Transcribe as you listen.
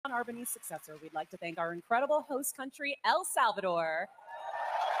Albany's successor, we'd like to thank our incredible host country, El Salvador.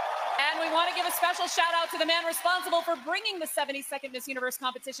 And we want to give a special shout out to the man responsible for bringing the 72nd Miss Universe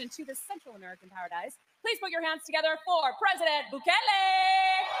competition to the Central American paradise. Please put your hands together for President Bukele.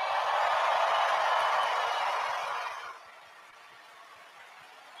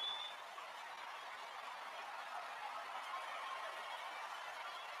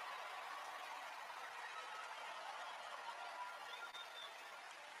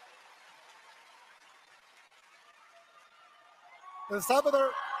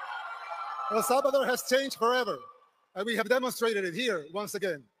 El Salvador has changed forever, and we have demonstrated it here once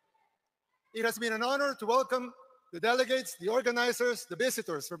again. It has been an honor to welcome the delegates, the organizers, the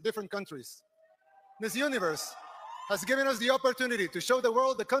visitors from different countries. Miss Universe has given us the opportunity to show the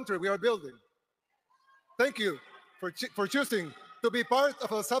world the country we are building. Thank you for choosing to be part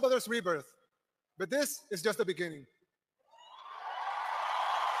of El Salvador's rebirth. But this is just the beginning.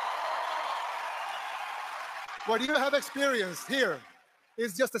 What you have experienced here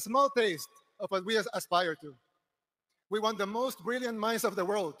is just a small taste of what we aspire to. We want the most brilliant minds of the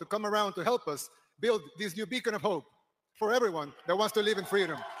world to come around to help us build this new beacon of hope for everyone that wants to live in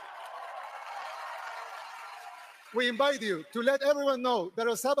freedom. We invite you to let everyone know that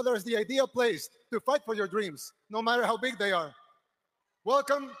El Salvador is the ideal place to fight for your dreams, no matter how big they are.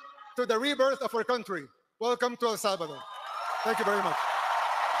 Welcome to the rebirth of our country. Welcome to El Salvador. Thank you very much.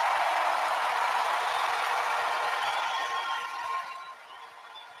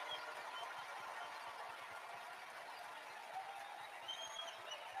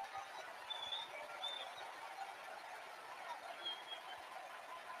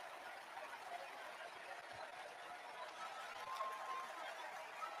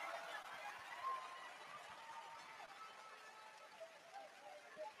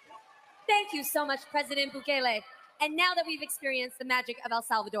 Thank you so much, President Bukele. And now that we've experienced the magic of El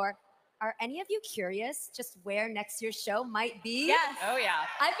Salvador, are any of you curious just where next year's show might be? Yes. Oh, yeah.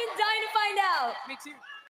 I've been dying to find out. Me too.